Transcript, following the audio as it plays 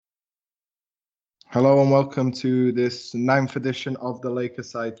Hello and welcome to this ninth edition of the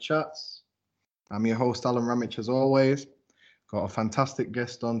Lakerside Chats. I'm your host, Alan Ramich, as always. Got a fantastic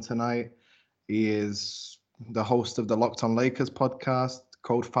guest on tonight. He is the host of the Locked On Lakers podcast,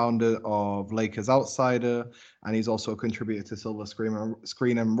 co-founder of Lakers Outsider, and he's also a contributor to Silver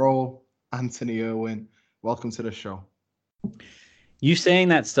Screen and Roll, Anthony Irwin. Welcome to the show. You saying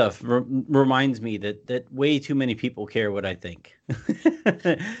that stuff reminds me that way too many people care what I think.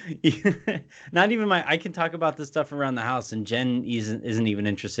 Not even I can talk about this stuff around the house, and Jen isn't even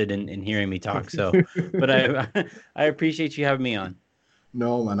interested in hearing me talk. So, but I appreciate you having me on.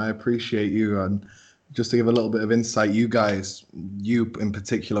 No, man, I appreciate you. And just to give a little bit of insight, you guys, you in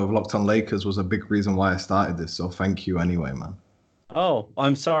particular, Locked On Lakers was a big reason why I started this. So thank you anyway, man. Oh,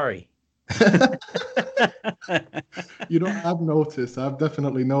 I'm sorry. I've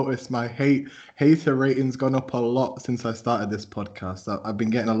definitely noticed my hater rating's gone up a lot since I started this podcast. I've been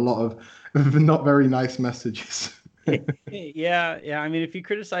getting a lot of not very nice messages. Yeah. I mean, if you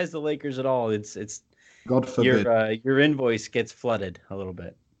criticize the Lakers at all, it's God forbid your invoice gets flooded a little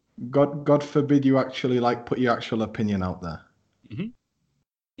bit. God forbid you actually put your actual opinion out there. Mm-hmm.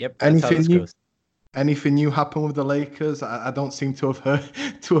 Yep. That's how this goes. Anything new happen with the Lakers? I don't seem to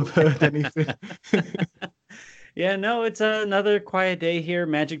have heard anything. Yeah, no, it's another quiet day here.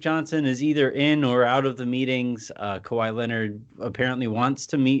 Magic Johnson is either in or out of the meetings. Kawhi Leonard apparently wants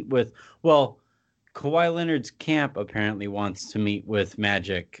to meet with, Kawhi Leonard's camp apparently wants to meet with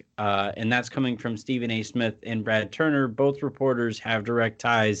Magic, and that's coming from Stephen A. Smith and Brad Turner. Both reporters have direct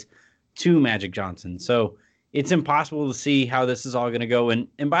ties to Magic Johnson. So it's impossible to see how this is all going to go. And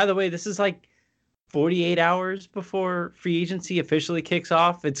by the way, this is like 48 hours before free agency officially kicks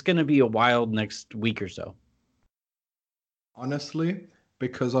off. It's going to be a wild next week or so. Honestly,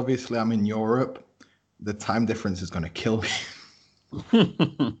 because obviously I'm in Europe, the time difference is going to kill me.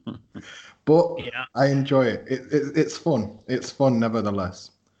 But yeah. I enjoy it. It's fun. It's fun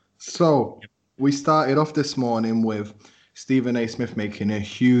nevertheless. So we started off this morning with Stephen A. Smith making a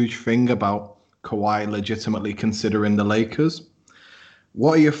huge thing about Kawhi legitimately considering the Lakers.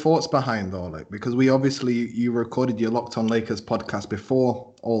 What are your thoughts behind all it? Because you recorded your Locked On Lakers podcast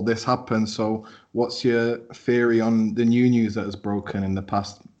before all this happened. So what's your theory on the new news that has broken in the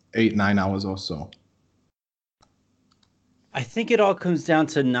past 8-9 hours or so? I think it all comes down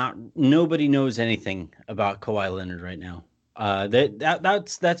to nobody knows anything about Kawhi Leonard right now.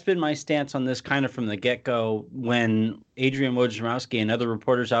 That's been my stance on this kind of from the get-go when Adrian Wojnarowski and other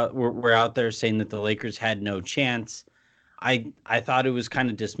reporters were out there saying that the Lakers had no chance. I thought it was kind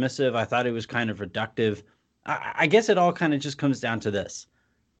of dismissive. I thought it was kind of reductive. I guess it all kind of just comes down to this.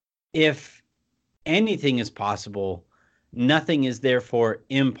 If anything is possible, nothing is therefore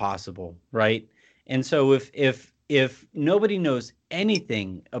impossible, right? And so if nobody knows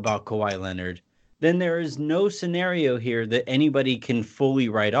anything about Kawhi Leonard, then there is no scenario here that anybody can fully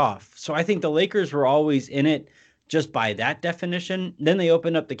write off. So I think the Lakers were always in it just by that definition. Then they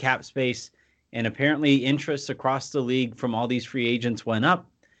opened up the cap space, and apparently interests across the league from all these free agents went up.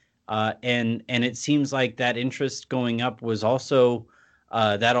 And it seems like that interest going up was also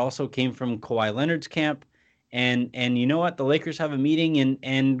came from Kawhi Leonard's camp. And you know what? The Lakers have a meeting,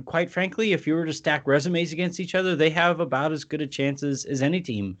 and quite frankly, if you were to stack resumes against each other, they have about as good a chances as any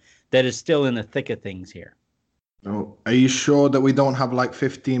team that is still in the thick of things here. Oh, are you sure that we don't have like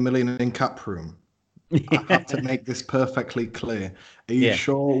 15 million in cap room? I have to make this perfectly clear. Are you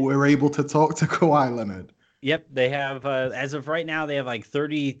sure we're able to talk to Kawhi Leonard? Yep, they have, as of right now, they have like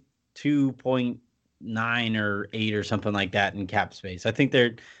 32.9 or 8 or something like that in cap space. I think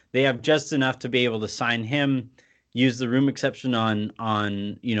they have just enough to be able to sign him, use the room exception on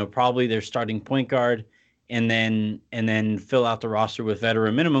probably their starting point guard, and then fill out the roster with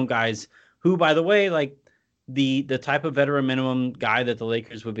veteran minimum guys who, by the way, like the type of veteran minimum guy that the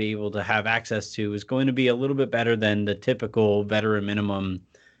Lakers would be able to have access to is going to be a little bit better than the typical veteran minimum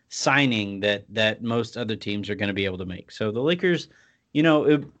signing that most other teams are going to be able to make. So the Lakers,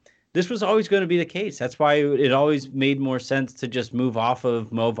 this was always going to be the case. That's why it always made more sense to just move off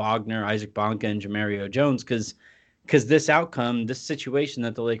of Mo Wagner, Isaac Bonga, and Jamario Jones, because this outcome, this situation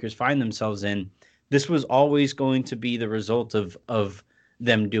that the Lakers find themselves in, this was always going to be the result of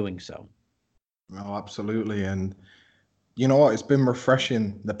them doing so. Oh, absolutely. And you know what? It's been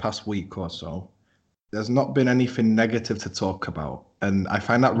refreshing the past week or so. There's not been anything negative to talk about. And I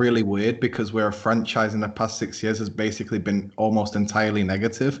find that really weird because we're a franchise in the past 6 years has basically been almost entirely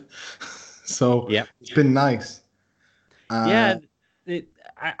negative. So It's been nice. I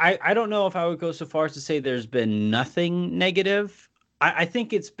don't know if I would go so far as to say there's been nothing negative. I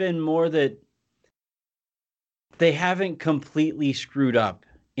think it's been more that they haven't completely screwed up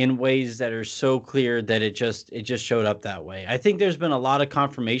in ways that are so clear that it just showed up that way. I think there's been a lot of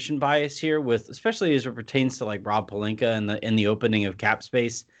confirmation bias here with, especially as it pertains to like Rob Pelinka and the opening of cap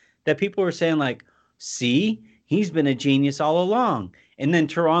space, that people were saying like, see, he's been a genius all along. And then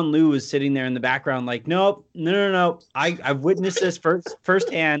Tyronn Lue was sitting there in the background like, nope, no. I've witnessed this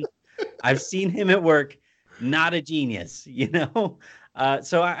firsthand. I've seen him at work. Not a genius, you know?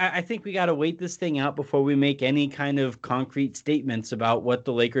 So I think we got to wait this thing out before we make any kind of concrete statements about what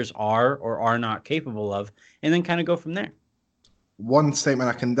the Lakers are or are not capable of, and then kind of go from there. One statement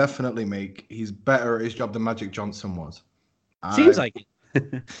I can definitely make: he's better at his job than Magic Johnson was. Seems like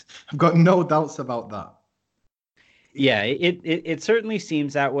it. I've got no doubts about that. Yeah, it certainly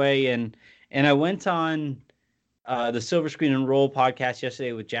seems that way. And I went on the Silver Screen and Roll podcast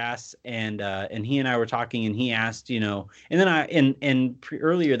yesterday with Jas, and he and I were talking, and he asked, and then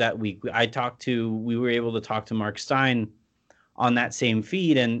earlier that week we were able to talk to Mark Stein on that same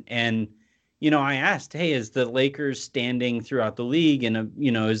feed, and I asked, hey, is the Lakers standing throughout the league, and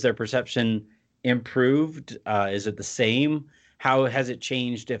is their perception improved? Is it the same? How has it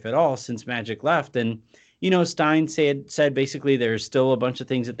changed, if at all, since Magic left? And Stein said basically there's still a bunch of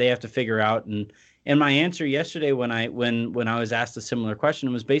things that they have to figure out. And my answer yesterday when I was asked a similar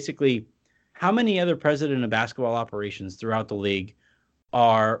question was basically, how many other president of basketball operations throughout the league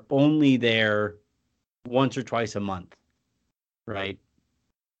are only there once or twice a month, right?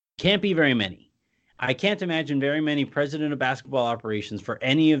 Can't be very many. I can't imagine very many president of basketball operations for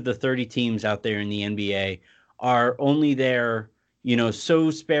any of the 30 teams out there in the NBA are only there,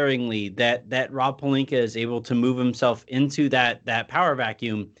 so sparingly that Rob Pelinka is able to move himself into that power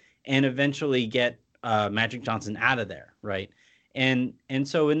vacuum and eventually get Magic Johnson out of there, right? And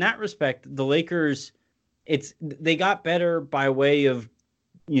so in that respect, the Lakers, they got better by way of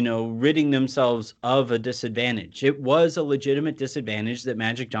ridding themselves of a disadvantage. It was a legitimate disadvantage that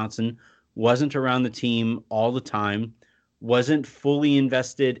Magic Johnson wasn't around the team all the time, wasn't fully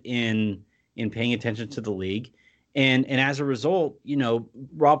invested in paying attention to the league. And as a result,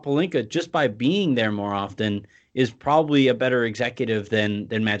 Rob Pelinka, just by being there more often, is probably a better executive than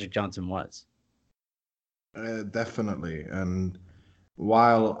Magic Johnson was. Definitely. And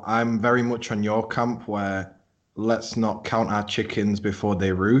while I'm very much on your camp where let's not count our chickens before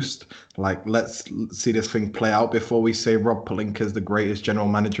they roost, like let's see this thing play out before we say Rob Pelinka is the greatest general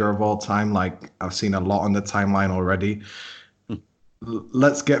manager of all time. Like I've seen a lot on the timeline already.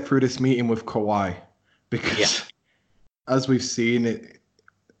 Let's get through this meeting with Kawhi, because as we've seen it,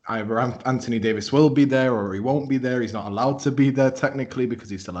 either Anthony Davis will be there or he won't be there. He's not allowed to be there technically because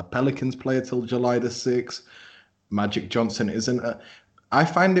he's still a Pelicans player till July the 6th. Magic Johnson isn't. I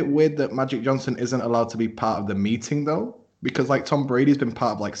find it weird that Magic Johnson isn't allowed to be part of the meeting though, because like Tom Brady's been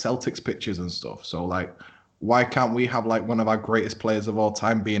part of like Celtics pitches and stuff. So like, why can't we have like one of our greatest players of all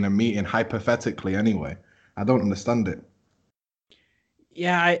time be in a meeting hypothetically anyway? I don't understand it.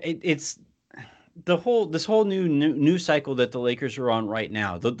 Yeah, it's this whole new cycle that the Lakers are on right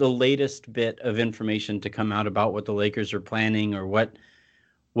now. The latest bit of information to come out about what the Lakers are planning or what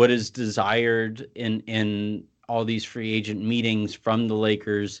is desired in all these free agent meetings from the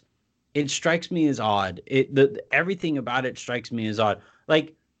Lakers, it strikes me as odd. Everything about it strikes me as odd.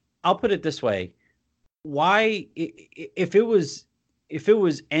 Like, I'll put it this way: why, if it was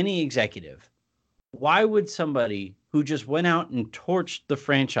any executive, why would somebody who just went out and torched the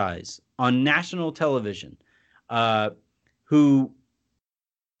franchise on national television, who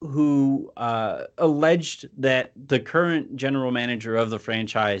alleged that the current general manager of the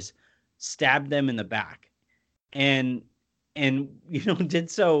franchise stabbed them in the back, and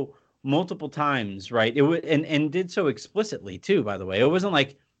did so multiple times, right? It would and did so explicitly too, by the way. It wasn't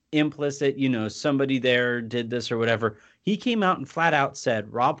like implicit, somebody there did this or whatever. He came out and flat out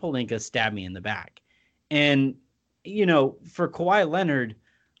said, Rob Pelinka stabbed me in the back. And for Kawhi Leonard,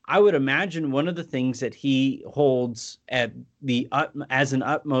 I would imagine one of the things that he holds as an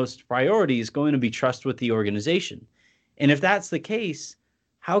utmost priority is going to be trust with the organization. And if that's the case,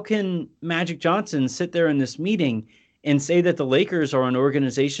 how can Magic Johnson sit there in this meeting and say that the Lakers are an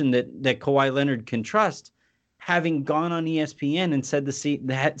organization that Kawhi Leonard can trust, having gone on ESPN and said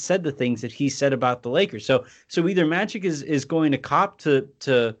the things that he said about the Lakers? So either Magic is going to cop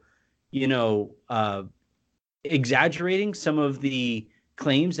to exaggerating some of the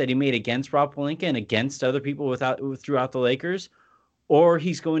claims that he made against Rob Pelinka and against other people throughout the Lakers, or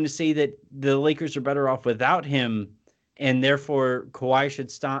he's going to say that the Lakers are better off without him, and therefore Kawhi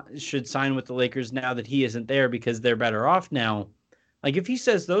should sign with the Lakers now that he isn't there because they're better off now. Like, if he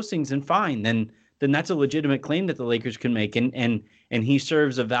says those things, then fine, then that's a legitimate claim that the Lakers can make, and he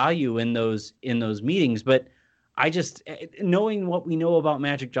serves a value in those meetings. But I just, knowing what we know about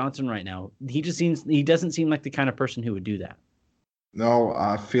Magic Johnson right now, he doesn't seem like the kind of person who would do that. No,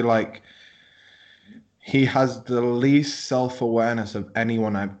 I feel like he has the least self-awareness of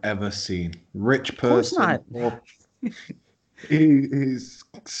anyone I've ever seen. Rich Of course person, not. or he's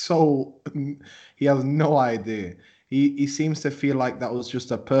so he has no idea. He seems to feel like that was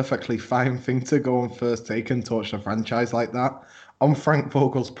just a perfectly fine thing to go and first take and torch the franchise like that on Frank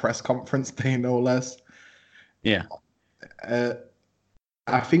Vogel's press conference day, no less. Yeah. Uh,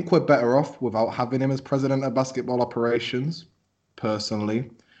 I think we're better off without having him as president of basketball operations, personally.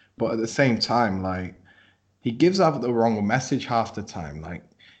 But at the same time, like, he gives out the wrong message half the time. Like,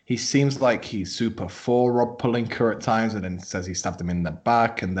 he seems like he's super for Rob Pelinka at times, and then says he stabbed him in the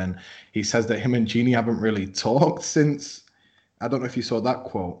back, and then he says that him and Jeannie haven't really talked since. I don't know if you saw that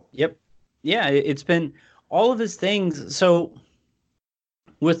quote. Yep. Yeah, it's been all of his things. So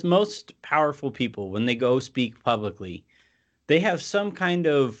with most powerful people, when they go speak publicly, they have some kind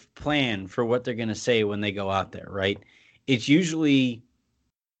of plan for what they're going to say when they go out there, right? It's usually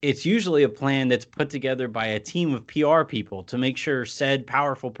it's usually a plan that's put together by a team of PR people to make sure said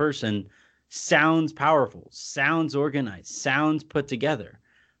powerful person sounds powerful, sounds organized, sounds put together.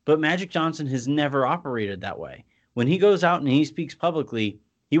 But Magic Johnson has never operated that way. When he goes out and he speaks publicly,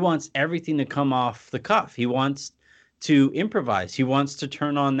 he wants everything to come off the cuff. He wants to improvise. He wants to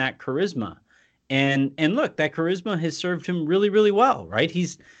turn on that charisma. And look, that charisma has served him really, really well, right?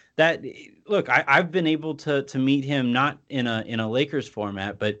 He's that look, I've been able to meet him not in a Lakers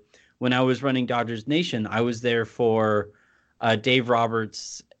format, but when I was running Dodgers Nation, I was there for Dave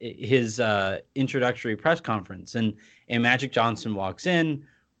Roberts his introductory press conference, and Magic Johnson walks in.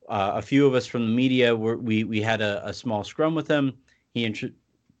 A few of us from the media we had a small scrum with him. He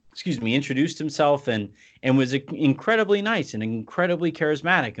introduced himself and was incredibly nice and incredibly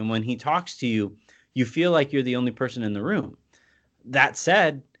charismatic. And when he talks to you, you feel like you're the only person in the room. That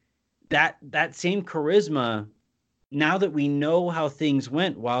said, that same charisma, now that we know how things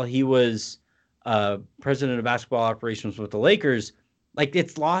went while he was president of basketball operations with the Lakers, like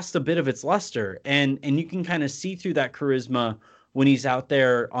it's lost a bit of its luster, and you can kind of see through that charisma when he's out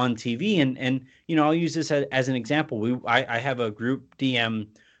there on TV. And I'll use this as an example. I have a group DM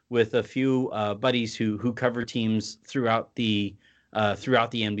with a few buddies who cover teams throughout the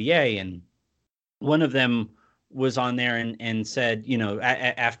NBA, and one of them was on there and said,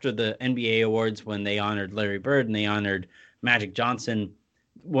 after the NBA awards, when they honored Larry Bird and they honored Magic Johnson,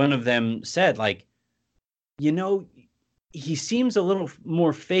 one of them said, like, he seems a little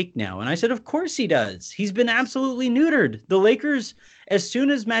more fake now. And I said, of course he does. He's been absolutely neutered. The Lakers, as soon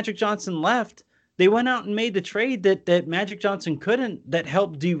as Magic Johnson left, they went out and made the trade that Magic Johnson couldn't, that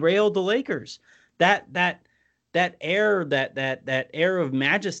helped derail the Lakers. That air of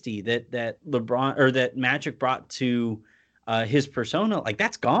majesty that LeBron or that Magic brought to his persona, like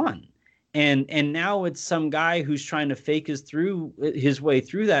that's gone. And now it's some guy who's trying to fake his way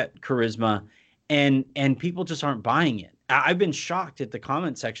through that charisma, and people just aren't buying it. I've been shocked at the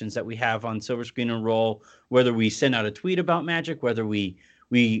comment sections that we have on Silver Screen and Roll, whether we send out a tweet about Magic, whether we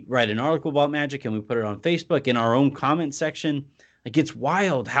write an article about Magic and we put it on Facebook in our own comment section. Like, it's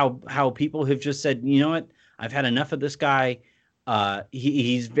wild how people have just said, you know what, I've had enough of this guy.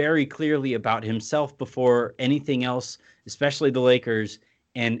 He's very clearly about himself before anything else, especially the Lakers,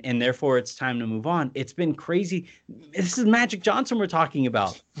 and therefore it's time to move on. It's been crazy. This is Magic Johnson we're talking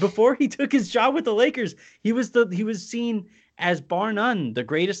about. Before he took his job with the Lakers, he was seen as bar none the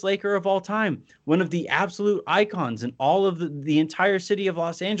greatest Laker of all time, one of the absolute icons in all of the entire city of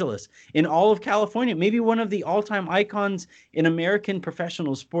Los Angeles, in all of California, maybe one of the all-time icons in American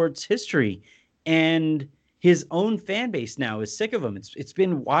professional sports history. And his own fan base now is sick of him. It's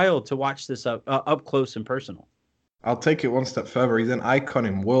been wild to watch this up close and personal. I'll take it one step further. He's an icon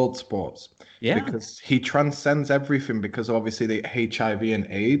in world sports. Yeah. Because he transcends everything, because obviously the HIV and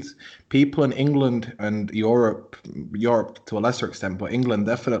AIDS. People in England and Europe to a lesser extent, but England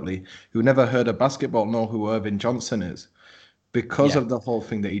definitely, who never heard of basketball know who Irvin Johnson is, because of the whole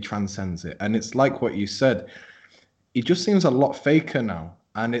thing that he transcends it. And it's like what you said. He just seems a lot faker now.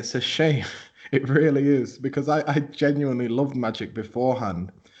 And it's a shame. It really is, because I genuinely loved Magic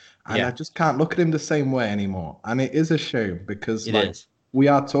beforehand. And I just can't look at him the same way anymore. And it is a shame, because we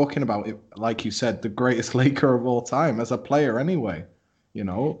are talking about it, like you said, the greatest Laker of all time as a player anyway.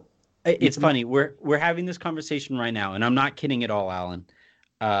 It's funny. We're having this conversation right now, and I'm not kidding at all, Alan.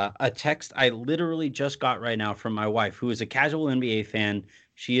 A text I literally just got right now from my wife, who is a casual NBA fan.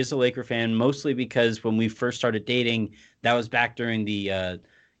 She is a Laker fan, mostly because when we first started dating, that was back during the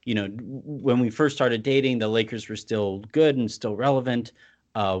when we first started dating, the Lakers were still good and still relevant.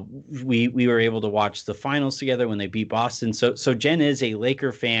 we were able to watch the finals together when they beat Boston. So Jen is a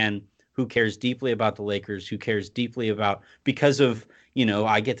Laker fan who cares deeply about the Lakers, who cares deeply about, because of,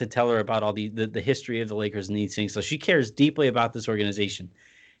 I get to tell her about all the history of the Lakers and these things. So she cares deeply about this organization.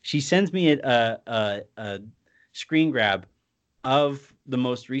 She sends me a screen grab of the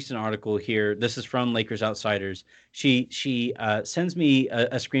most recent article here. This is from Lakers Outsiders. She sends me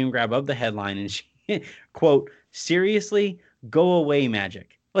a screen grab of the headline, and she quote, "Seriously, go away,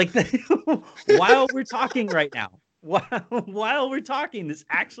 Magic." Like while we're talking right now, while we're talking, this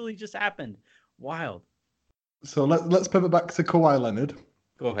actually just happened. Wild. So let's pivot back to Kawhi Leonard.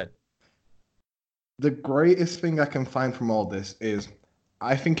 Go ahead. The greatest thing I can find from all this is,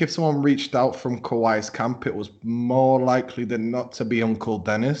 I think if someone reached out from Kawhi's camp, it was more likely than not to be Uncle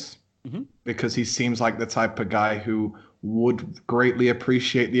Dennis, because he seems like the type of guy who would greatly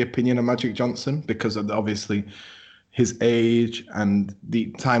appreciate the opinion of Magic Johnson, because of obviously his age and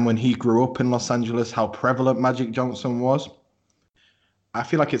the time when he grew up in Los Angeles, how prevalent Magic Johnson was. I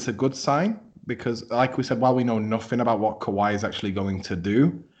feel like it's a good sign because, like we said, while we know nothing about what Kawhi is actually going to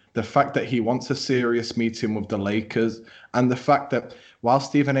do, the fact that he wants a serious meeting with the Lakers, and the fact that while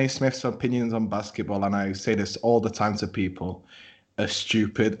Stephen A. Smith's opinions on basketball, and I say this all the time to people, are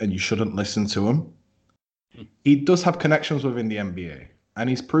stupid and you shouldn't listen to him, he does have connections within the NBA, and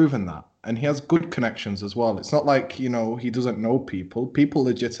he's proven that. And he has good connections as well. It's not like, he doesn't know people. People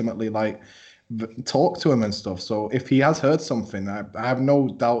legitimately talk to him and stuff. So if he has heard something, I have no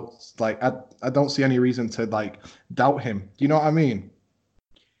doubts. I don't see any reason to doubt him. Do you know what I mean?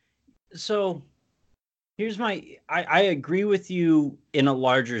 So here's I agree with you in a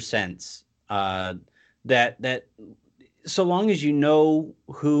larger sense, that so long as you know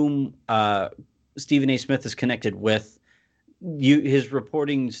whom Stephen A. Smith is connected with, his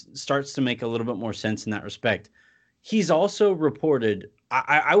reporting starts to make a little bit more sense in that respect. He's also reported,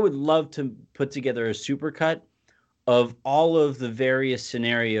 I would love to put together a supercut of all of the various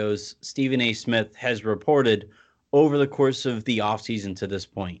scenarios Stephen A. Smith has reported over the course of the offseason to this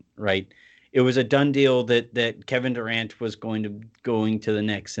point, right? It was a done deal that Kevin Durant was going to the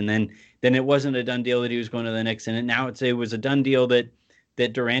Knicks, and then it wasn't a done deal that he was going to the Knicks, and now it was a done deal that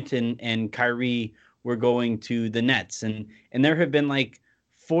Durant and Kyrie were going to the Nets, and there have been like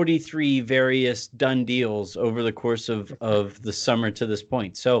 43 various done deals over the course of the summer to this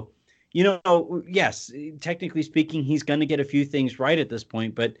point. So, yes, technically speaking, he's going to get a few things right at this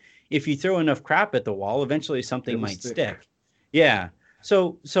point, but if you throw enough crap at the wall, eventually something might stick. Yeah.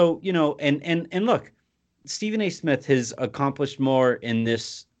 So and look, Stephen A. Smith has accomplished more in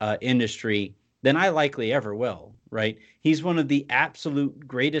this industry than I likely ever will, right? He's one of the absolute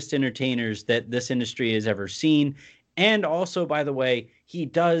greatest entertainers that this industry has ever seen. And also, by the way, he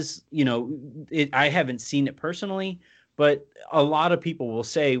does, I haven't seen it personally, but a lot of people will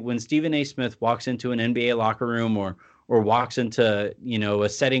say when Stephen A. Smith walks into an NBA locker room or walks into, a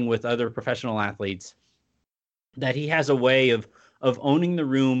setting with other professional athletes, that he has a way of owning the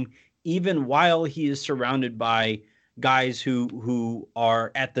room, even while he is surrounded by guys who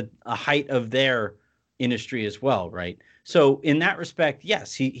are at the height of their industry as well, right? So in that respect,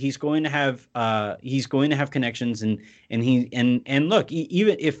 yes, he's going to have connections, and look,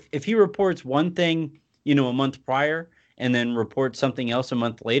 even if he reports one thing, a month prior, and then reports something else a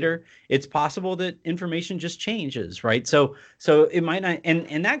month later, it's possible that information just changes, right? So it might not,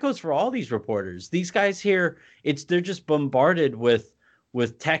 and that goes for all these reporters. These guys here, they're just bombarded with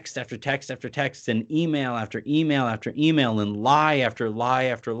text after text after text, and email after email after email, and lie after lie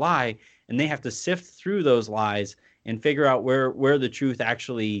after lie, and they have to sift through those lies and figure out where the truth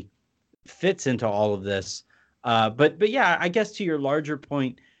actually fits into all of this. But yeah, I guess to your larger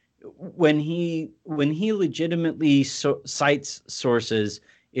point, when he legitimately cites sources,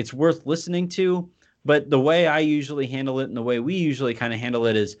 it's worth listening to. But the way I usually handle it, and the way we usually kind of handle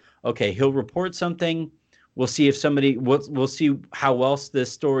it, is, okay, he'll report something. We'll see if we'll see how else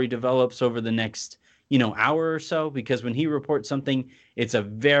this story develops over the next, hour or so. Because when he reports something, it's a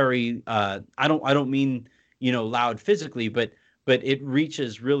very I don't mean, loud physically, but it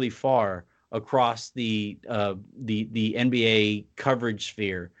reaches really far across the NBA coverage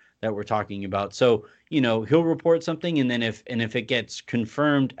sphere that we're talking about. So, he'll report something, and then if it gets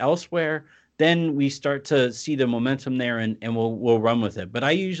confirmed elsewhere, then we start to see the momentum there, and we'll run with it. But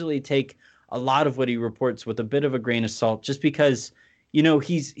I usually take a lot of what he reports with a bit of a grain of salt, just because,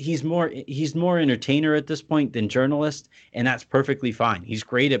 he's more entertainer at this point than journalist, and that's perfectly fine. He's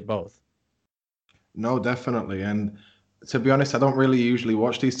great at both. No, definitely. And to be honest, I don't really usually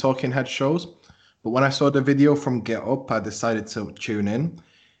watch these talking head shows, but when I saw the video from Get Up, I decided to tune in.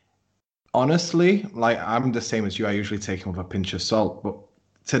 Honestly, I'm the same as you. I usually take him with a pinch of salt, but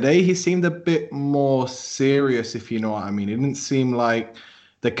Today he seemed a bit more serious, if you know what I mean. He didn't seem like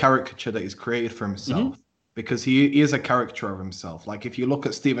the caricature that he's created for himself. Because he is a caricature of himself. Like if you look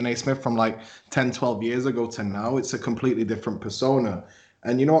at Stephen A. Smith from like 10, 12 years ago to now, it's a completely different persona.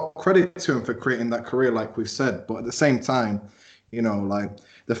 And you know what? Credit to him for creating that career, like we've said. But at the same time, like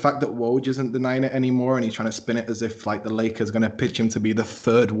the fact that Woj isn't denying it anymore and he's trying to spin it as if like the Lakers are going to pitch him to be the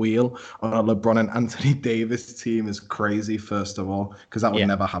third wheel on a LeBron and Anthony Davis team is crazy, first of all, because that would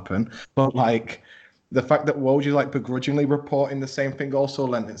never happen. But like the fact that Woj is like begrudgingly reporting the same thing also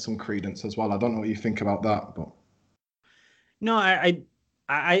lent it some credence as well. I don't know what you think about that, but no,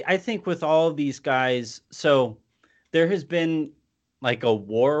 I think with all of these guys, so there has been like a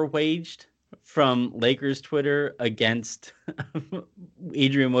war waged from Lakers Twitter against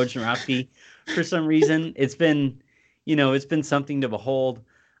Adrian Wojnarowski for some reason. It's been, it's been something to behold.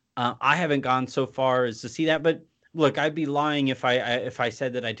 I haven't gone so far as to see that, but look, I'd be lying if I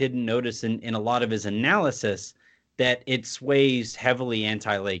said that I didn't notice in a lot of his analysis that it sways heavily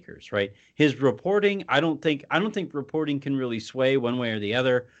anti-Lakers, right? His reporting, I don't think reporting can really sway one way or the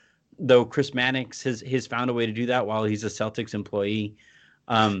other, though Chris Mannix has found a way to do that while he's a Celtics employee.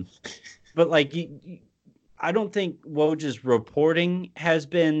 But like I don't think Woj's reporting has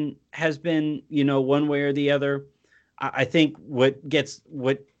been one way or the other. I think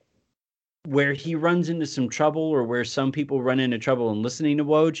where he runs into some trouble, or where some people run into trouble in listening to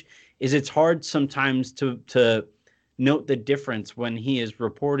Woj, is it's hard sometimes to note the difference when he is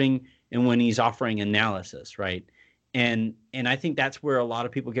reporting and when he's offering analysis, right? And I think that's where a lot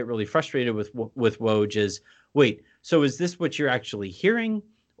of people get really frustrated with Woj is, wait, so is this what you're actually hearing,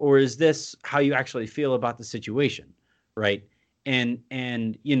 or is this how you actually feel about the situation, right? And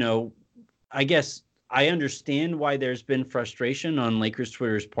I guess I understand why there's been frustration on Lakers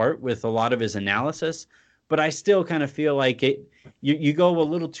Twitter's part with a lot of his analysis, but I still kind of feel like you go a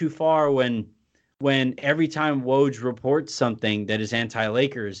little too far when every time Woj reports something that is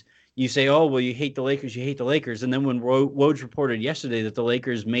anti-Lakers, you say, oh, well, you hate the Lakers. And then when Woj reported yesterday that the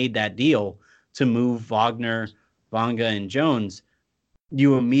Lakers made that deal to move Wagner, Bonga, and Jones,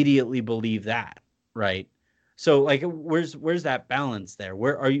 you immediately believe that, right? So like, where's that balance there?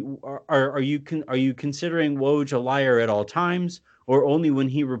 Where are you considering Woj a liar at all times, or only when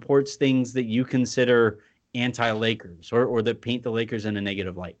he reports things that you consider anti-Lakers or that paint the Lakers in a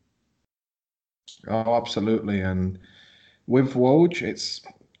negative light? Oh, absolutely. And with Woj, it's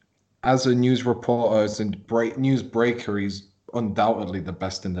as a news reporter, as a news breaker, he's undoubtedly the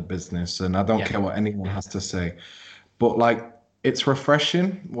best in the business. And I don't care what anyone has to say. But like, it's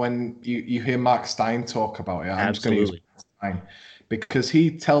refreshing when you hear Mark Stein talk about it. I'm just going to use Mark Stein because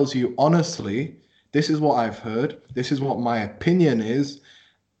he tells you honestly, this is what I've heard. This is what my opinion is.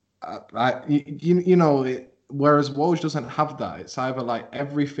 Whereas Woj doesn't have that. It's either like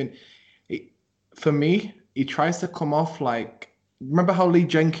everything. For me, he tries to come off like, remember how Lee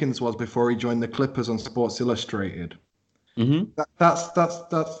Jenkins was before he joined the Clippers on Sports Illustrated? Mm-hmm.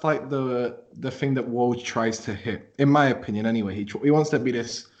 That's like the thing that Woj tries to hit, in my opinion. Anyway, he wants to be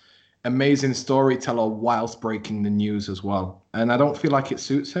this amazing storyteller whilst breaking the news as well, and I don't feel like it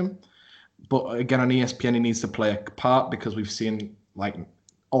suits him. But again, on ESPN, he needs to play a part because we've seen like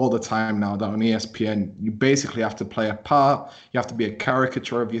all the time now that on ESPN you basically have to play a part. You have to be a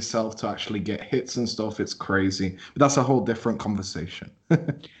caricature of yourself to actually get hits and stuff. It's crazy, but that's a whole different conversation.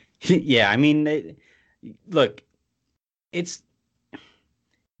 Yeah, I mean, look.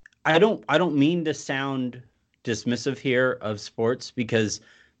 I don't mean to sound dismissive here of sports because,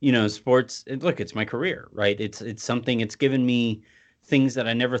 sports, look, it's my career, right? It's something, it's given me things that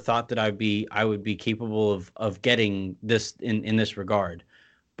I never thought that I would be capable of getting this in this regard.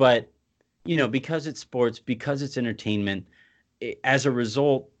 But, because it's sports, because it's entertainment, as a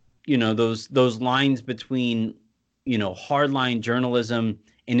result, those lines between, hardline journalism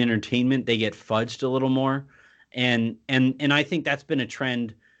and entertainment, they get fudged a little more. And I think that's been a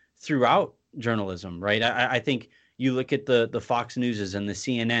trend throughout journalism, right? I think you look at the Fox Newses and the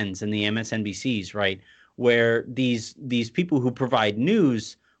CNNs and the MSNBCs, right, where these people who provide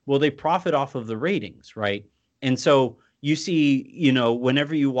news, well, they profit off of the ratings, right? And so you see,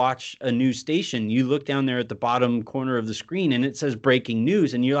 whenever you watch a news station, you look down there at the bottom corner of the screen and it says breaking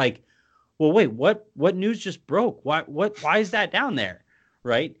news, and you're like, well, wait, what news just broke? Why is that down there,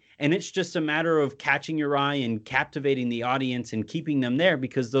 right? And it's just a matter of catching your eye and captivating the audience and keeping them there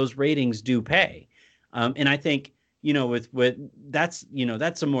because those ratings do pay. And I think, with that's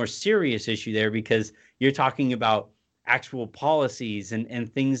a more serious issue there because you're talking about actual policies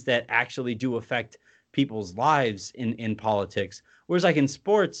and things that actually do affect people's lives in politics. Whereas like in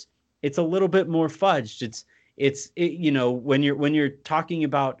sports, it's a little bit more fudged. when you're talking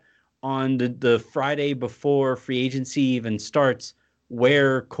about on the Friday before free agency even starts,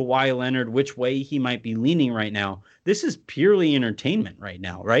 where Kawhi Leonard, which way he might be leaning right now. This is purely entertainment right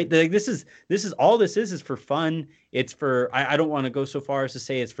now, right? Like this is all this is for fun. It's for I don't want to go so far as to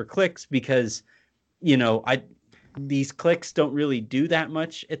say it's for clicks because I these clicks don't really do that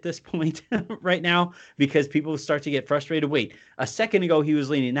much at this point right now because people start to get frustrated. Wait, a second ago he was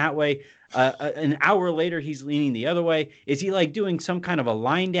leaning that way. An hour later he's leaning the other way. Is he like doing some kind of a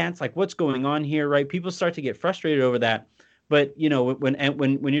line dance? Like what's going on here, right? People start to get frustrated over that. But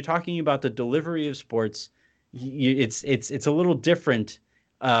when you're talking about the delivery of sports, it's a little different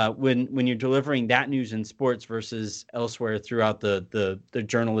when you're delivering that news in sports versus elsewhere throughout the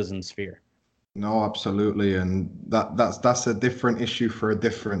journalism sphere. No, absolutely, and that's a different issue for a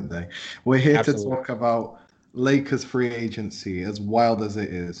different day. We're here to Absolutely. talk about Lakers free agency, as wild as it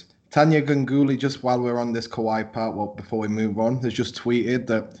is. Tanya Ganguly, just while we're on this Kawhi part, well, before we move on, has just tweeted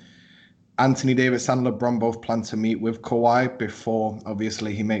that Anthony Davis and LeBron both plan to meet with Kawhi before,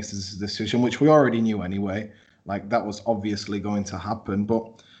 obviously, he makes this decision, which we already knew anyway. Like that was obviously going to happen,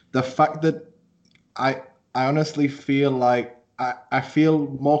 but the fact that I I honestly feel like I feel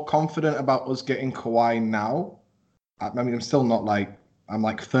more confident about us getting Kawhi now. I mean, I'm still not like I'm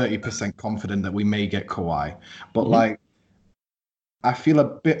like 30% confident that we may get Kawhi, but Mhm. like I feel a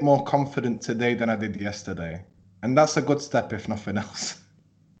bit more confident today than I did yesterday, and that's a good step if nothing else.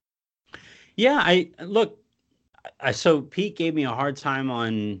 Yeah, I look. So Pete gave me a hard time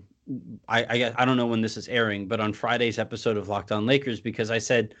on. I don't know when this is airing, but on Friday's episode of Locked On Lakers because I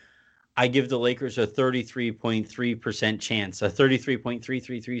said I give the Lakers a 33.3% chance, a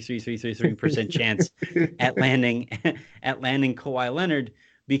 33.3333333% chance at landing at landing Kawhi Leonard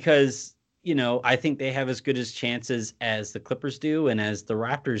because I think they have as good as chances as the Clippers do and as the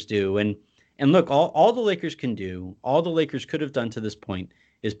Raptors do. And look, all the Lakers can do, all the Lakers could have done to this point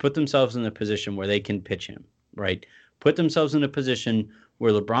is put themselves in a position where they can pitch him, right? Put themselves in a position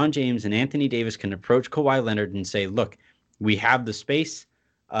where LeBron James and Anthony Davis can approach Kawhi Leonard and say, "Look, we have the space.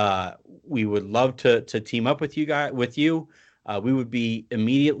 Uh, we would love to team up with you guys. With you, we would be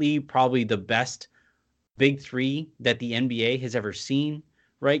immediately probably the best big three that the NBA has ever seen.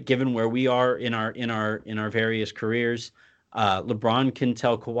 Right, given where we are in our various careers, LeBron can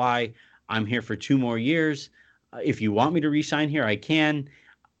tell Kawhi, "I'm here for 2 more years. If you want me to resign here, I can.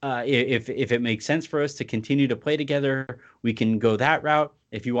 If it makes sense for us to continue to play together, we can go that route.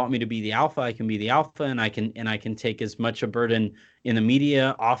 If you want me to be the alpha, I can be the alpha, and I can take as much a burden in the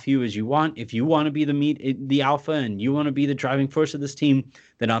media off you as you want. If you want to be the alpha and you want to be the driving force of this team,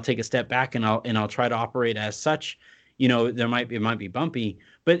 then I'll take a step back and I'll try to operate as such. It might be bumpy,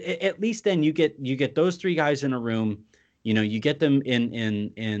 but at least then you get those three guys in a room. You get them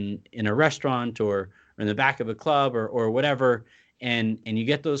in a restaurant or in the back of a club or whatever, and you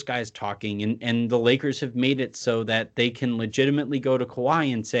get those guys talking, and the Lakers have made it so that they can legitimately go to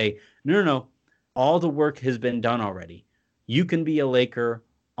Kawhi and say, no, no, no, all the work has been done already. You can be a Laker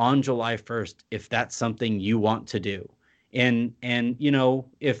on July 1st if that's something you want to do. And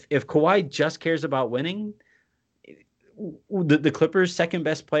if Kawhi just cares about winning, the Clippers' second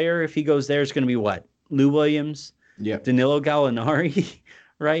best player, if he goes there, is going to be what? Lou Williams, Yeah. Danilo Gallinari,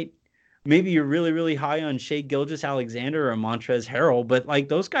 right? Maybe you're really, really high on Shea Gilgeous-Alexander or Montrezl Harrell, but like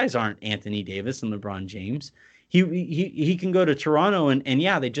those guys aren't Anthony Davis and LeBron James. He can go to Toronto and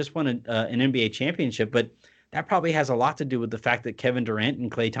yeah, they just won an NBA championship, but that probably has a lot to do with the fact that Kevin Durant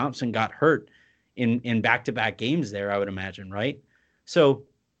and Klay Thompson got hurt in back-to-back games there, I would imagine, right? So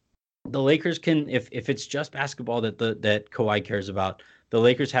the Lakers can, if it's just basketball that Kawhi cares about, the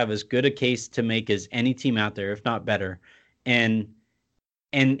Lakers have as good a case to make as any team out there, if not better. And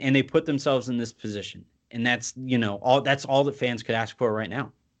they put themselves in this position. And that's all that fans could ask for right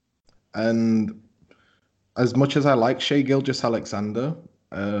now. And as much as I like Shea Gilgeous-Alexander,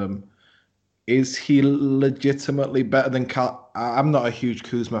 is he legitimately better than I'm not a huge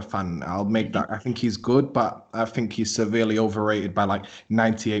Kuzma fan. I'll make that. I think he's good, but I think he's severely overrated by like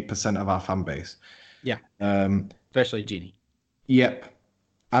 98% of our fan base. Yeah, especially Genie. Yep.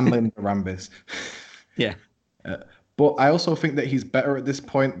 And Linda Rambis. Yeah. But I also think that he's better at this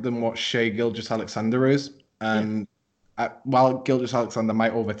point than what Shea Gilgeous-Alexander is. Yeah. And while Gilgeous-Alexander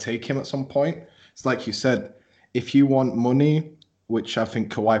might overtake him at some point, it's like you said, if you want money, which I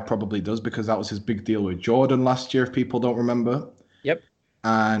think Kawhi probably does because that was his big deal with Jordan last year, if people don't remember. Yep.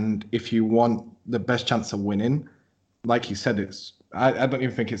 And if you want the best chance of winning, like you said, I don't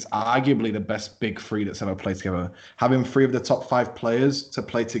even think it's arguably the best big three that's ever played together. Having three of the top five players to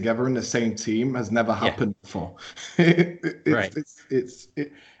play together in the same team has never happened before. Right.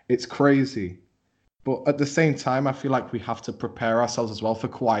 It's crazy. But at the same time, I feel like we have to prepare ourselves as well for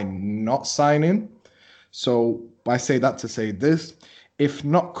Kawhi not signing. So I say that to say this: if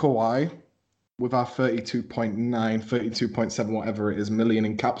not Kawhi, with our 32.9, 32.7, whatever it is, million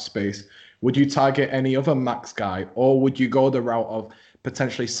in cap space, would you target any other max guy, or would you go the route of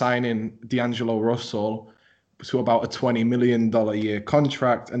potentially signing D'Angelo Russell to about a $20 million a year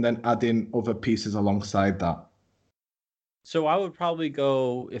contract and then adding other pieces alongside that? So I would probably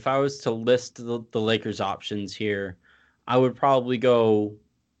go, if I was to list the Lakers options here, I would probably go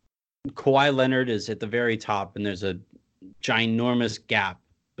Kawhi Leonard is at the very top, and there's a ginormous gap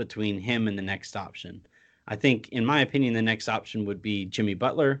between him and the next option. I think, in my opinion, the next option would be Jimmy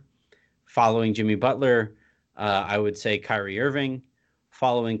Butler. Following Jimmy Butler, I would say Kyrie Irving.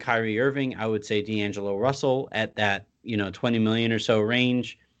 Following Kyrie Irving, I would say D'Angelo Russell at that 20 million or so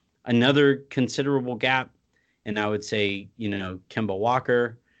range. Another considerable gap, and I would say Kemba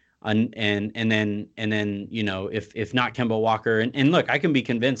Walker, and then if not Kemba Walker, and look, I can be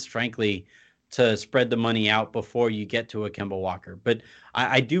convinced, frankly, to spread the money out before you get to a Kemba Walker. But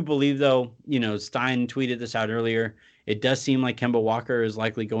I do believe, though, Stein tweeted this out earlier. It does seem like Kemba Walker is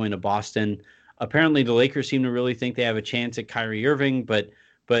likely going to Boston. Apparently, the Lakers seem to really think they have a chance at Kyrie Irving, but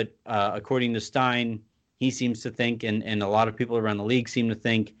according to Stein, he seems to think, and a lot of people around the league seem to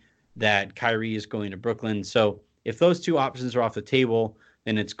think, that Kyrie is going to Brooklyn. So if those two options are off the table,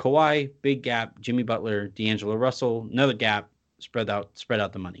 then it's Kawhi, big gap, Jimmy Butler, D'Angelo Russell, another gap, spread out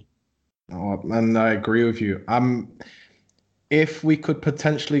the money. Oh, and I agree with you. If we could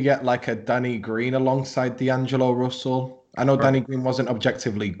potentially get like a Danny Green alongside D'Angelo Russell, I know Danny Green wasn't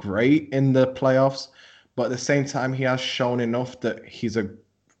objectively great in the playoffs, but at the same time, he has shown enough that he's a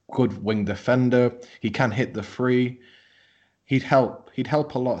good wing defender. He can hit the free. He'd help. He'd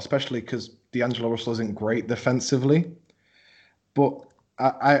help a lot, especially because D'Angelo Russell isn't great defensively. But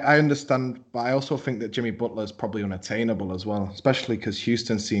I understand, but I also think that Jimmy Butler is probably unattainable as well, especially because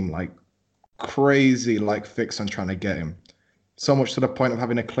Houston seemed like crazy like fix on trying to get him. So much to the point of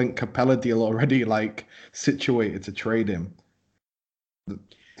having a Clint Capella deal already like situated to trade him.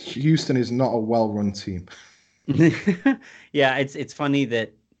 Houston is not a well-run team. Yeah, it's funny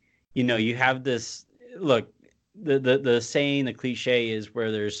that you have this look. The saying, the cliche is,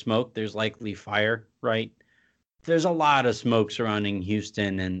 where there's smoke, there's likely fire, right? There's a lot of smoke surrounding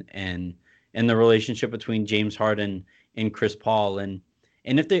Houston and the relationship between James Harden and Chris Paul, and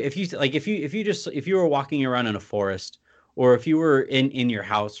if you were walking around in a forest, or if you were in your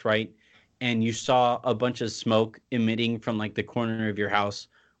house, right, and you saw a bunch of smoke emitting from like the corner of your house,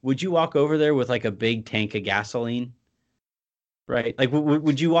 would you walk over there with like a big tank of gasoline? Right? Like,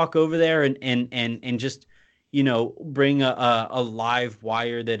 would you walk over there and just bring a live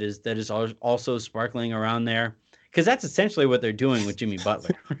wire that is also sparkling around there? Because that's essentially what they're doing with Jimmy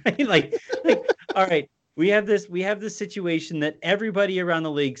Butler, right? Like, all right, we have this situation that everybody around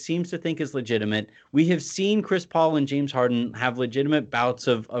the league seems to think is legitimate. We have seen Chris Paul and James Harden have legitimate bouts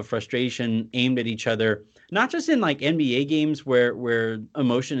of frustration aimed at each other, not just in like NBA games where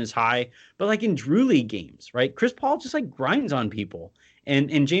emotion is high, but like in Drew League games, right? Chris Paul just like grinds on people.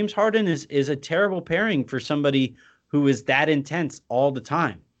 And James Harden is a terrible pairing for somebody who is that intense all the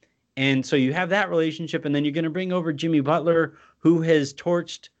time. And so you have that relationship, and then you're going to bring over Jimmy Butler, who has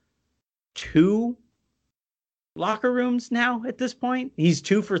torched two locker rooms now at this point. He's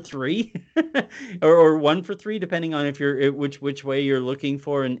 2 for 3 or 1 for 3, depending on if you're which way you're looking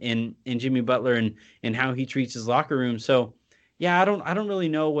for in Jimmy Butler and how he treats his locker room. So yeah, I don't really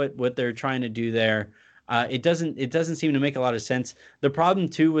know what they're trying to do there. It doesn't seem to make a lot of sense. The problem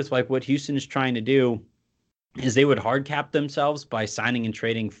too with like what Houston is trying to do is they would hard cap themselves by signing and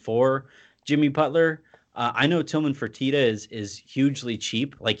trading for Jimmy Butler. I know Tillman Fertitta is hugely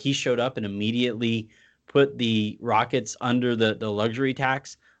cheap. Like, he showed up and immediately put the Rockets under the luxury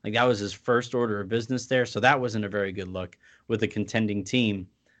tax. Like, that was his first order of business there. So that wasn't a very good look with a contending team.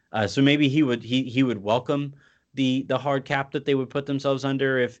 So maybe he would welcome the hard cap that they would put themselves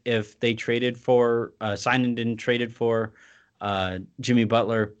under if they traded for signed and traded for Jimmy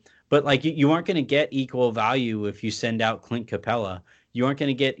Butler. But like, you aren't going to get equal value if you send out Clint Capella. You aren't going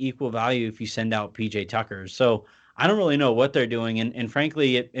to get equal value if you send out PJ Tucker. So I don't really know what they're doing. And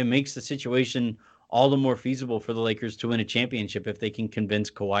frankly, it makes the situation all the more feasible for the Lakers to win a championship if they can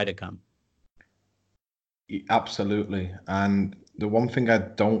convince Kawhi to come. Absolutely. And the one thing I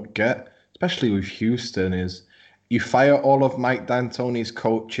don't get, especially with Houston, is you fire all of Mike D'Antoni's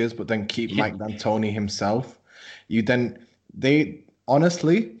coaches, but then keep Mike D'Antoni himself. They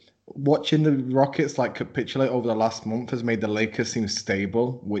honestly, watching the Rockets like capitulate over the last month has made the Lakers seem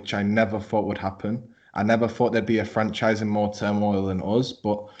stable, which I never thought would happen. I never thought there'd be a franchise in more turmoil than us,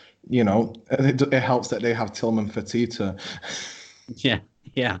 but it helps that they have Tillman Fertitta. Yeah,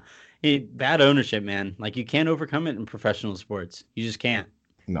 yeah. Bad ownership, man. Like you can't overcome it in professional sports. You just can't.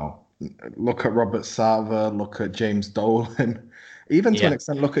 No. Look at Robert Sava, look at James Dolan, even to an Yeah,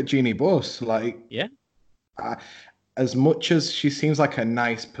 extent, look at Jeannie Buss. Like, yeah. I, as much as she seems like a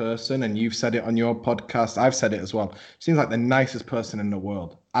nice person, and you've said it on your podcast, I've said it as well. She seems like the nicest person in the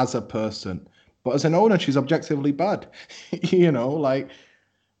world as a person, but as an owner, she's objectively bad. Like,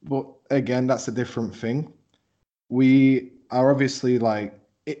 but again, that's a different thing. We are obviously like,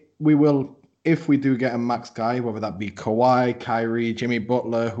 we will, if we do get a max guy, whether that be Kawhi, Kyrie, Jimmy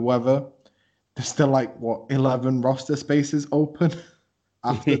Butler, whoever, there's still like what 11 roster spaces open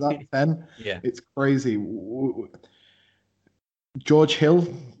after that 10. Yeah. It's crazy. George Hill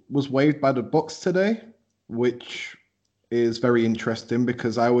was waived by the Bucks today, which is very interesting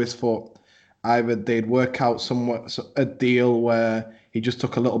because I always thought either they'd work out somewhat a deal where he just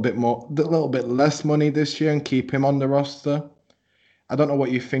took a little bit less money this year and keep him on the roster. I don't know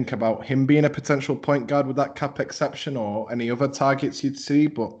what you think about him being a potential point guard with that cap exception or any other targets you'd see,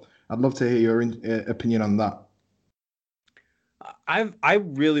 but I'd love to hear your opinion on that. I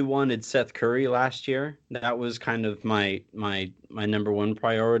really wanted Seth Curry last year. That was kind of my number one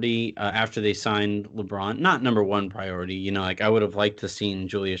priority after they signed LeBron. Not number one priority, like I would have liked to seen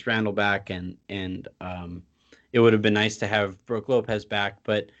Julius Randle back and it would have been nice to have Brooke Lopez back.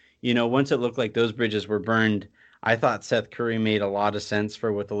 But once it looked like those bridges were burned, I thought Seth Curry made a lot of sense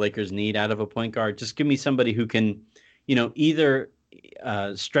for what the Lakers need out of a point guard. Just give me somebody who can, either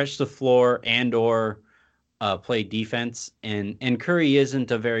stretch the floor and/or play defense. And Curry isn't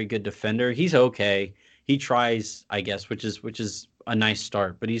a very good defender. He's okay. He tries, I guess, which is a nice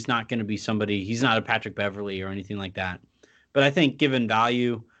start, but he's not going to be somebody. He's not a Patrick Beverly or anything like that. But I think given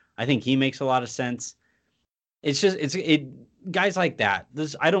value, I think he makes a lot of sense. It's just guys like that.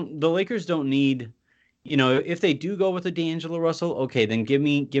 The Lakers don't need, if they do go with a D'Angelo Russell, okay, then give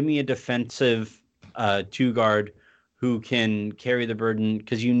me a defensive two guard who can carry the burden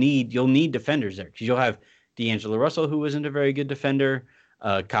because you'll need defenders there because you'll have D'Angelo Russell, who isn't a very good defender.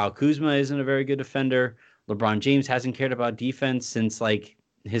 Kyle Kuzma isn't a very good defender. LeBron James hasn't cared about defense since like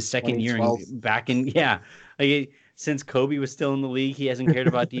his second year since Kobe was still in the league, he hasn't cared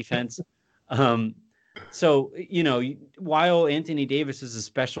about defense. So, while Anthony Davis is a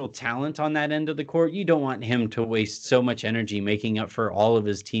special talent on that end of the court, you don't want him to waste so much energy making up for all of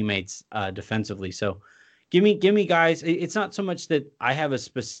his teammates defensively. So give me guys. It's not so much that I have a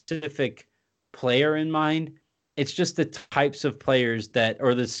specific player in mind. It's just the types of players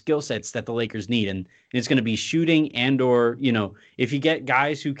or the skill sets that the Lakers need. And it's going to be shooting or, if you get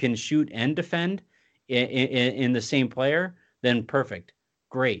guys who can shoot and defend in the same player, then perfect.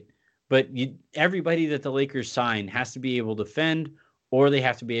 Great. But everybody that the Lakers sign has to be able to defend or they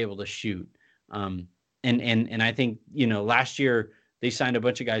have to be able to shoot. And I think, last year they signed a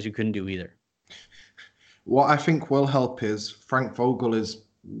bunch of guys who couldn't do either. What I think will help is Frank Vogel is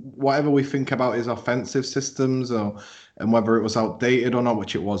whatever we think about his offensive systems and whether it was outdated or not,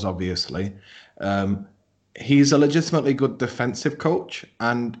 which it was obviously, he's a legitimately good defensive coach.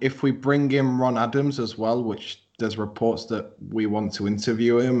 And if we bring in Ron Adams as well, which there's reports that we want to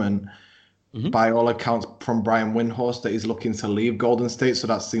interview him, and by all accounts from Brian Windhorst that he's looking to leave Golden State, so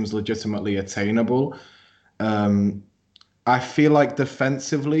that seems legitimately attainable. I feel like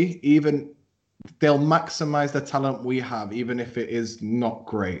defensively, even they'll maximize the talent we have, even if it is not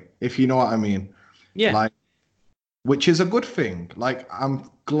great, if you know what I mean. Yeah. Like, which is a good thing. Like, I'm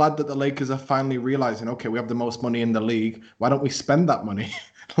glad that the Lakers are finally realizing, okay, we have the most money in the league. Why don't we spend that money?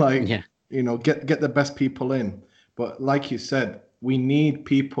 Get the best people in. But like you said, we need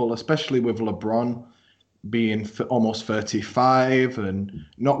people, especially with LeBron being almost 35 and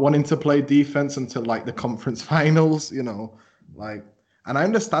not wanting to play defense until like the conference finals, and I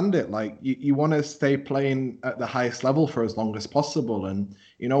understand it. Like you want to stay playing at the highest level for as long as possible. And,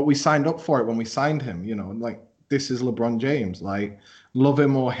 we signed up for it when we signed him, like this is LeBron James, like love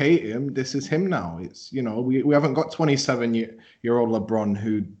him or hate him. This is him now. It's, we haven't got 27-year-old LeBron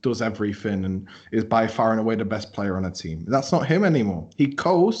who does everything and is by far and away the best player on a team. That's not him anymore. He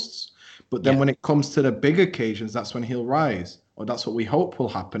coasts, but then when it comes to the big occasions, that's when he'll rise, or that's what we hope will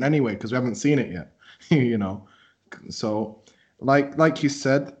happen anyway, because we haven't seen it yet, So like you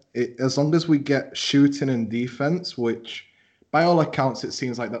said, as long as we get shooting and defense, which by all accounts, it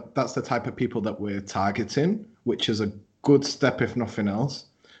seems like that's the type of people that we're targeting, which is a good step, if nothing else.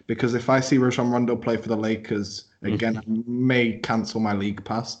 Because if I see Rajon Rondo play for the Lakers again, I may cancel my league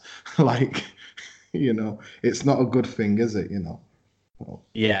pass. It's not a good thing, is it?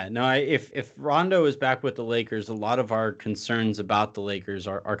 Yeah, no, if Rondo is back with the Lakers, a lot of our concerns about the Lakers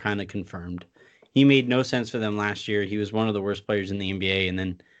are kind of confirmed. He made no sense for them last year. He was one of the worst players in the NBA, and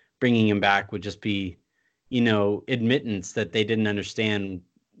then bringing him back would just be, admittance that they didn't understand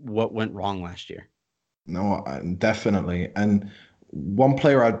what went wrong last year. No, definitely. And one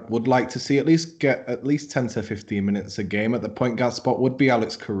player I would like to see at least get at least 10 to 15 minutes a game at the point guard spot would be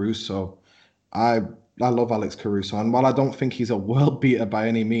Alex Caruso. I I love Alex Caruso, and while I don't think he's a world beater by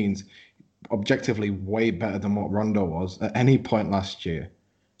any means, objectively way better than what Rondo was at any point last year.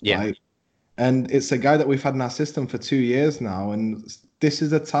 Yeah. Like, and it's a guy that we've had in our system for 2 years now, and this is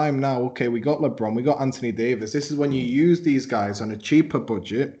the time now. Okay, we got LeBron, we got Anthony Davis. This is when you use these guys on a cheaper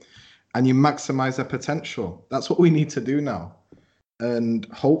budget and you maximize their potential. That's what we need to do now. And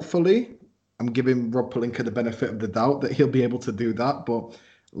hopefully, I'm giving Rob Pelinka the benefit of the doubt that he'll be able to do that. But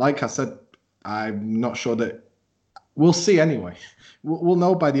like I said, I'm not sure that we'll see anyway. We'll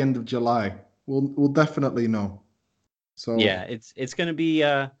know by the end of July. We'll definitely know. So Yeah, it's going to be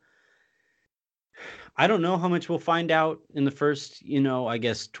I don't know how much we'll find out in the first, I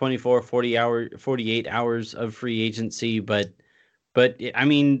guess 24, 48 hours of free agency, but I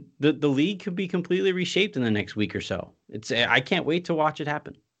mean, the league could be completely reshaped in the next week or so. I can't wait to watch it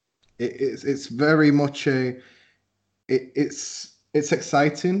happen. it's very much it's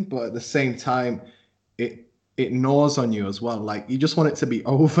exciting, but at the same time, it gnaws on you as well. Like you just want it to be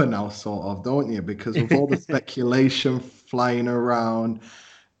over now, sort of, don't you? Because with all the speculation flying around,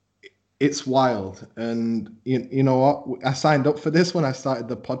 it's wild. And you know what? I signed up for this when I started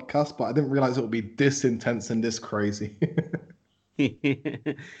the podcast, but I didn't realize it would be this intense and this crazy.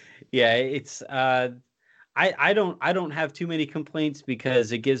 Yeah, it's I don't have too many complaints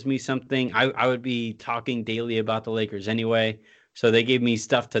because it gives me something. I would be talking daily about the Lakers anyway, so they gave me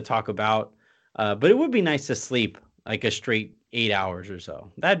stuff to talk about. But it would be nice to sleep like a straight 8 hours or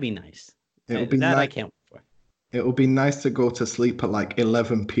so. That'd be nice. It would be That I nice. can't wait for. It would be nice to go to sleep at like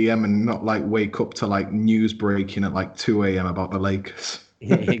 11 p.m. and not like wake up to like news breaking at like 2 a.m. about the Lakers.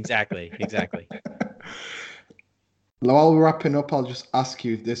 Exactly, exactly. While we're wrapping up, I'll just ask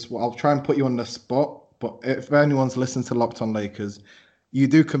you this. I'll try and put you on the spot, but if anyone's listened to Locked On Lakers, you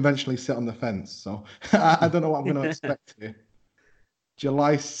do conventionally sit on the fence. So I don't know what I'm going to expect here.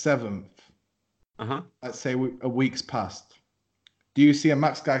 July 7th, Uh-huh. let's say a week's passed. Do you see a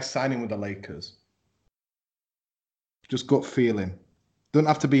Max guy signing with the Lakers? Just gut feeling. Don't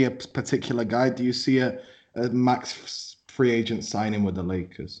have to be a particular guy. Do you see a Max free agent signing with the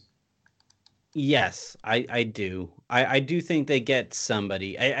Lakers? Yes, I do. I do think they get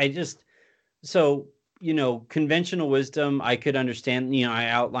somebody. I just so conventional wisdom, I could understand. I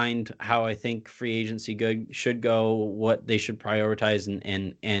outlined how I think free agency should go, what they should prioritize,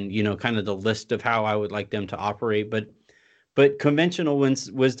 and kind of the list of how I would like them to operate. But conventional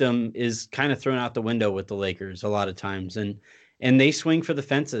wisdom is kind of thrown out the window with the Lakers a lot of times, and they swing for the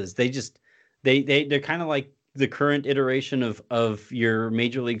fences. They're kind of like the current iteration of your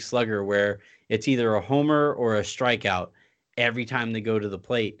major league slugger, where it's either a homer or a strikeout every time they go to the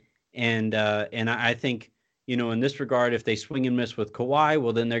plate. And I think, in this regard, if they swing and miss with Kawhi,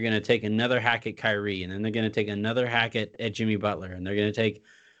 well, then they're going to take another hack at Kyrie, and then they're going to take another hack at Jimmy Butler, and they're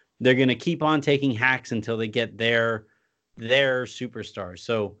going to keep on taking hacks until they get their superstar.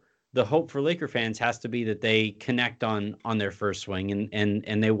 So the hope for Laker fans has to be that they connect on their first swing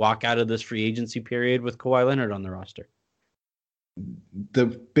and they walk out of this free agency period with Kawhi Leonard on the roster. The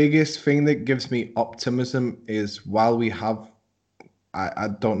biggest thing that gives me optimism is while we have, I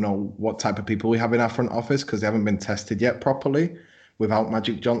don't know what type of people we have in our front office because they haven't been tested yet properly without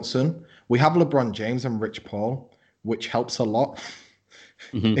Magic Johnson. We have LeBron James and Rich Paul, which helps a lot.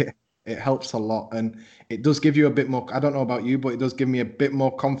 Mm-hmm. It helps a lot. And it does give you a bit more, I don't know about you, but it does give me a bit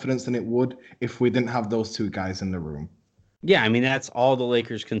more confidence than it would if we didn't have those two guys in the room. Yeah, I mean, that's all the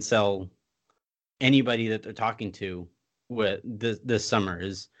Lakers can sell anybody that they're talking to with this summer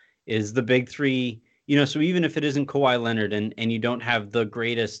is the big three. So even if it isn't Kawhi Leonard and you don't have the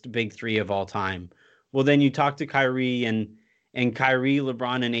greatest big three of all time, well, then you talk to Kyrie and Kyrie,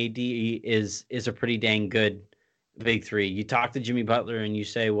 LeBron, and AD is a pretty dang good big three. You talk to Jimmy Butler and you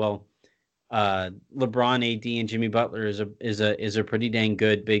say, well, LeBron, AD, and Jimmy Butler is a pretty dang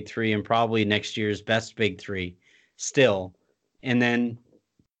good big three and probably next year's best big three still. And then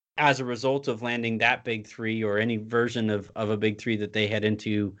as a result of landing that big three or any version of a big three that they head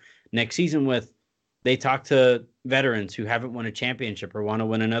into next season with, they talk to veterans who haven't won a championship or want to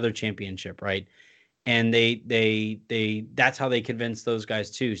win another championship, right? And they that's how they convince those guys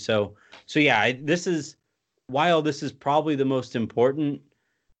too. So yeah, while this is probably the most important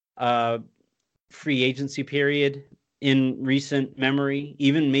free agency period in recent memory,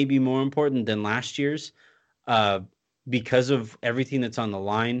 even maybe more important than last year's, because of everything that's on the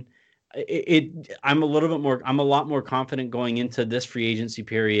line. I'm a lot more confident going into this free agency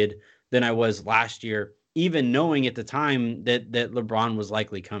period than I was last year, even knowing at the time that LeBron was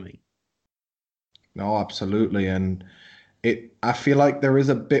likely coming. No, absolutely. And I feel like there is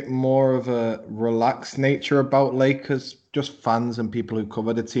a bit more of a relaxed nature about Lakers, just fans and people who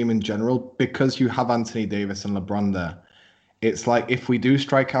cover the team in general, because you have Anthony Davis and LeBron there. It's like if we do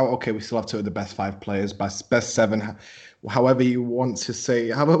strike out, okay, we still have two of the best five players, best seven, however you want to say,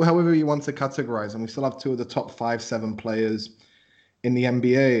 however you want to categorize, and we still have two of the top 5, 7 players in the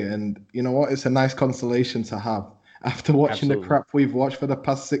NBA. And you know what? It's a nice consolation to have. After watching Absolutely. the crap we've watched for the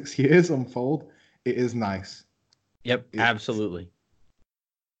past 6 years unfold, it is nice. Yep, absolutely.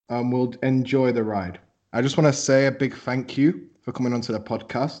 We'll enjoy the ride. I just want to say a big thank you for coming onto the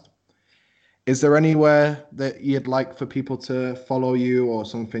podcast. Is there anywhere that you'd like for people to follow you or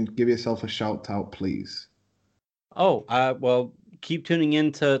something? Give yourself a shout out, please. Oh, well, keep tuning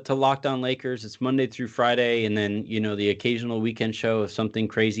in to Locked On Lakers. It's Monday through Friday, and then the occasional weekend show if something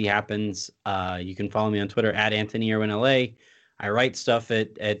crazy happens. You can follow me on Twitter at Anthony Irwin LA. I write stuff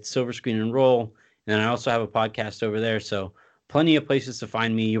at Silver Screen and Roll, and I also have a podcast over there. So plenty of places to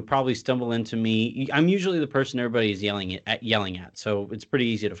find me. You'll probably stumble into me. I'm usually the person everybody's yelling at, so it's pretty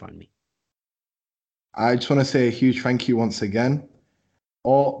easy to find me. I just want to say a huge thank you once again.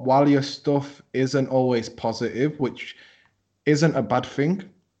 Or while your stuff isn't always positive, which isn't a bad thing,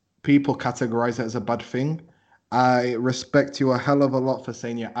 people categorize it as a bad thing. I respect you a hell of a lot for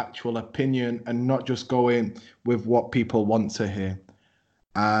saying your actual opinion and not just going with what people want to hear.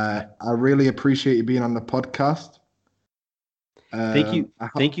 I really appreciate you being on the podcast. Thank you.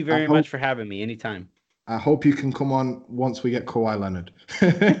 Thank you very much for having me. Anytime. I hope you can come on once we get Kawhi Leonard.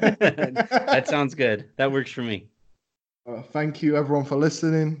 That sounds good. That works for me. Thank you, everyone, for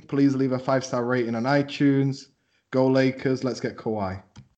listening. Please leave a 5-star rating on iTunes. Go Lakers. Let's get Kawhi.